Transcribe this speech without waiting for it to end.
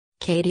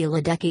Katie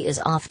Ledecky is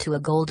off to a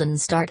golden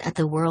start at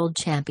the World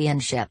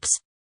Championships.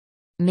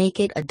 Make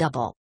it a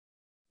double.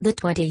 The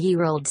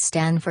 20-year-old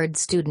Stanford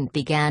student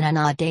began an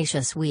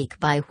audacious week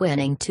by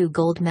winning 2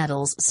 gold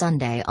medals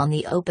Sunday on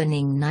the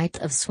opening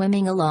night of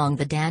swimming along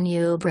the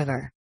Danube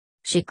River.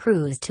 She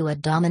cruised to a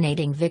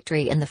dominating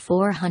victory in the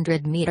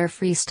 400-meter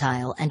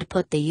freestyle and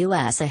put the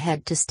U.S.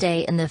 ahead to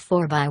stay in the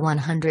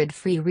 4x100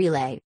 free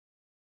relay.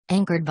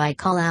 Anchored by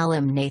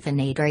Kalalam Nathan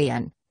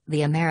Adrian,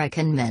 the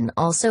American men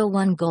also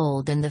won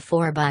gold in the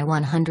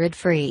 4x100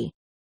 free.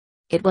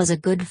 "It was a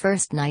good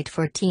first night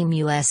for Team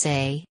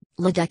USA,"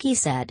 Ledecky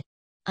said.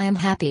 "I am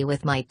happy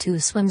with my 2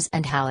 swims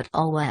and how it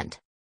all went."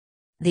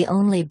 The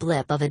only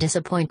blip of a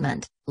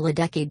disappointment,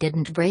 Ledecky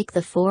didn't break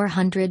the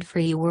 400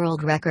 free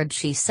world record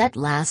she set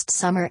last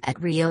summer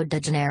at Rio de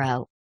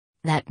Janeiro.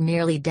 That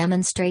merely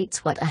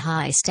demonstrates what a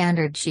high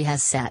standard she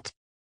has set.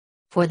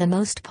 For the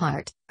most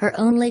part, her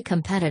only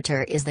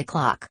competitor is the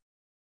clock.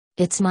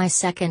 "It's my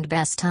second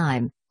best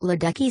time,"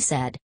 Ledecky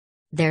said.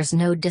 "There's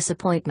no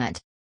disappointment.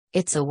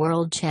 It's a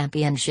world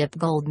championship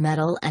gold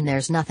medal and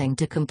there's nothing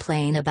to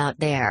complain about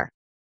there."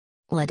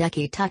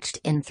 Ledecky touched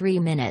in 3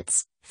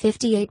 minutes,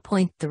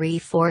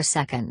 58.34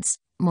 seconds,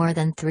 more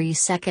than 3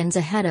 seconds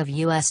ahead of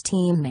U.S.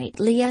 teammate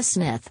Leah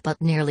Smith but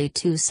nearly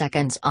 2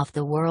 seconds off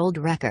the world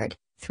record,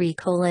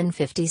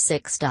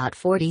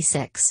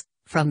 3:56.46,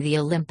 from the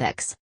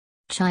Olympics.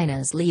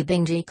 China's Li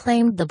Bingji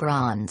claimed the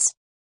bronze.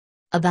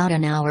 About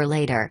an hour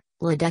later,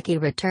 Ledecky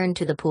returned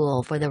to the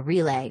pool for the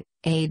relay,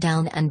 a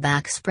down and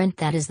back sprint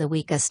that is the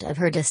weakest of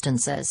her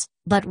distances,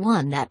 but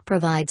one that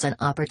provides an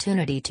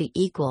opportunity to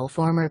equal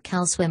former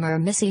Cal swimmer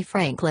Missy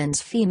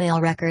Franklin's female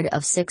record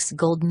of 6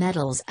 gold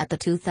medals at the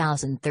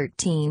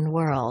 2013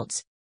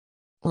 Worlds.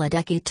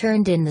 Ledecky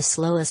turned in the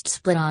slowest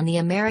split on the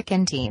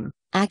American team,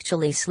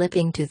 actually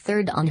slipping to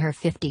 3rd on her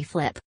 50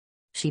 flip.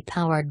 She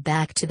powered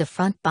back to the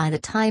front by the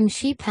time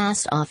she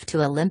passed off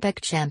to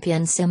Olympic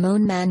champion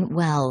Simone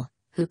Manuel,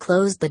 who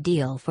closed the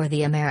deal for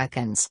the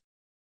Americans.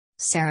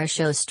 Sarah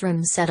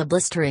Sjöström set a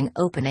blistering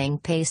opening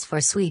pace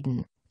for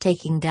Sweden,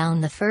 taking down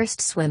the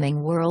first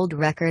swimming world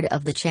record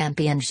of the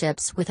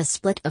championships with a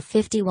split of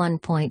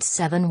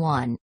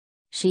 51.71.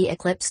 She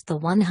eclipsed the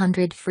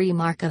 100 free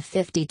mark of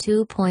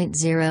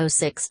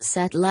 52.06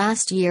 set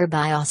last year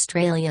by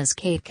Australia's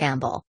Kate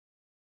Campbell.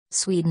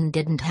 Sweden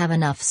didn't have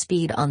enough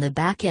speed on the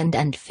back end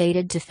and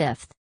faded to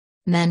 5th.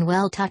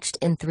 Manuel touched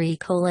in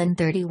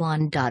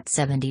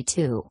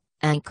 3:31.72.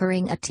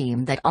 Anchoring a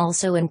team that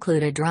also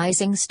included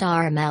rising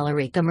star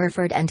Malloryka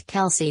Murford and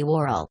Kelsey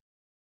Worrell.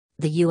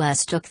 The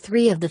U.S. took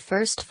 3 of the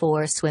first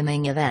 4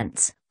 swimming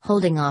events,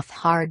 holding off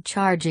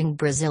hard-charging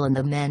Brazil in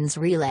the men's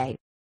relay.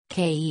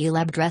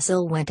 Caleb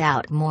Dressel went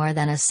out more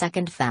than a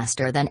second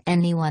faster than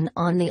anyone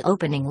on the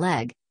opening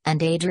leg,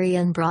 and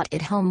Adrian brought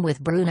it home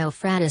with Bruno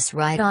Fratus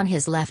right on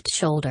his left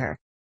shoulder.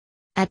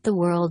 At the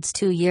Worlds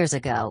 2 years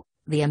ago,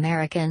 the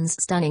Americans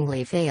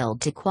stunningly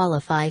failed to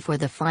qualify for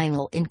the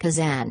final in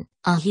Kazan,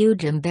 a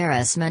huge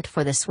embarrassment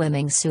for the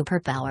swimming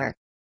superpower.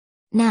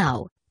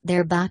 Now,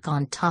 they're back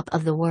on top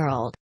of the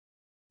world.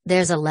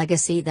 "There's a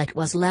legacy that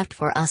was left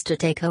for us to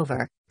take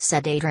over,"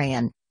 said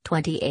Adrian,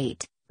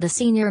 28, the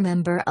senior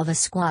member of a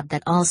squad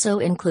that also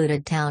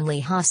included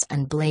Townley Haas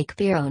and Blake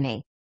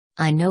Pironi.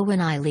 "I know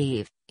when I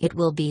leave, it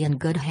will be in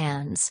good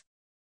hands."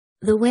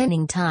 The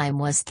winning time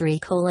was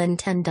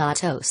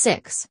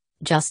 3:10.06.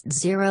 Just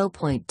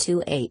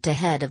 0.28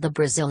 ahead of the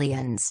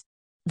Brazilians.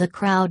 The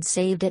crowd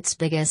saved its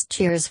biggest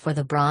cheers for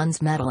the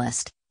bronze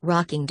medalist,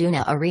 rocking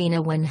Duna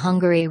Arena when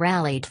Hungary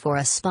rallied for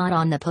a spot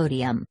on the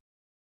podium.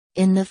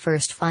 In the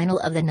first final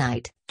of the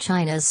night,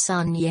 China's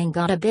Sun Yang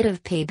got a bit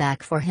of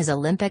payback for his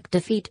Olympic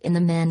defeat in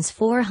the men's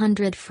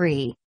 400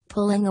 free,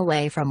 pulling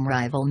away from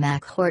rival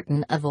Mac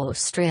Horton of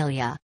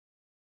Australia.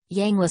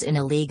 Yang was in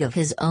a league of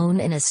his own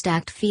in a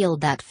stacked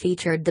field that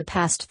featured the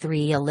past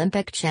 3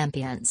 Olympic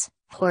champions,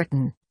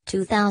 Horton,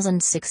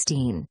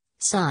 2016,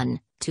 Sun,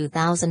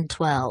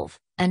 2012,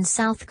 and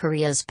South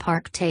Korea's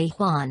Park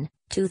Tae-hwan,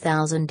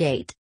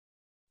 2008.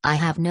 "I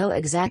have no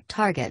exact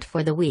target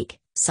for the week,"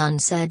 Sun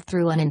said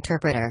through an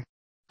interpreter.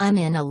 "I'm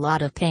in a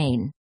lot of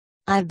pain.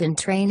 I've been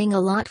training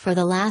a lot for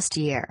the last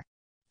year.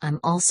 I'm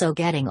also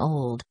getting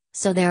old,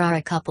 so there are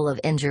a couple of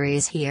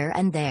injuries here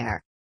and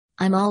there.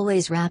 I'm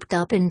always wrapped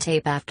up in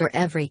tape after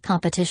every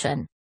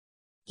competition."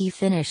 He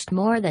finished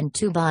more than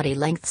 2 body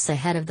lengths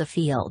ahead of the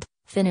field,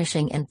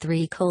 finishing in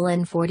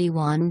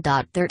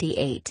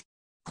 3:41.38.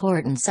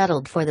 Horton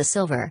settled for the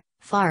silver,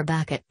 far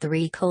back at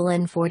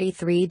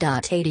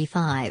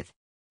 3:43.85.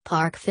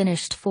 Park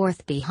finished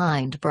 4th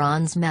behind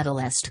bronze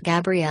medalist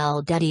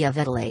Gabriele Detti of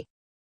Italy.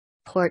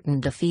 Horton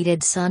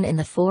defeated Sun in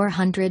the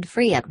 400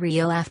 free at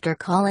Rio after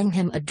calling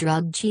him a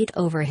drug cheat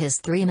over his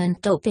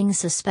 3-month doping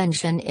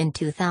suspension in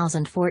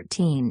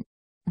 2014.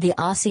 The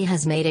Aussie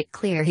has made it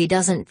clear he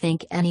doesn't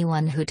think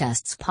anyone who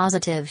tests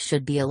positive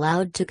should be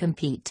allowed to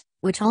compete,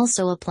 which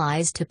also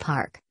applies to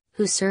Park,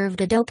 who served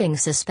a doping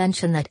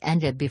suspension that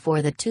ended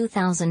before the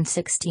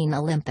 2016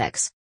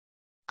 Olympics.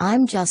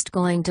 "I'm just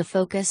going to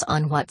focus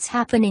on what's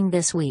happening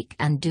this week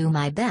and do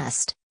my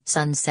best,"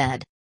 Sun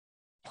said.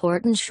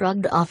 Horton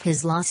shrugged off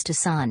his loss to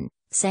Sun,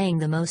 saying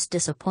the most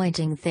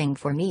disappointing thing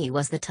for me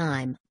was the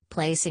time.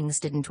 Placings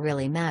didn't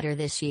really matter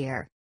this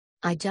year.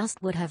 I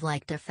just would have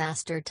liked a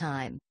faster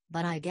time,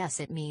 but I guess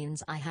it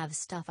means I have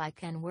stuff I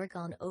can work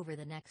on over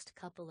the next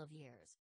couple of years.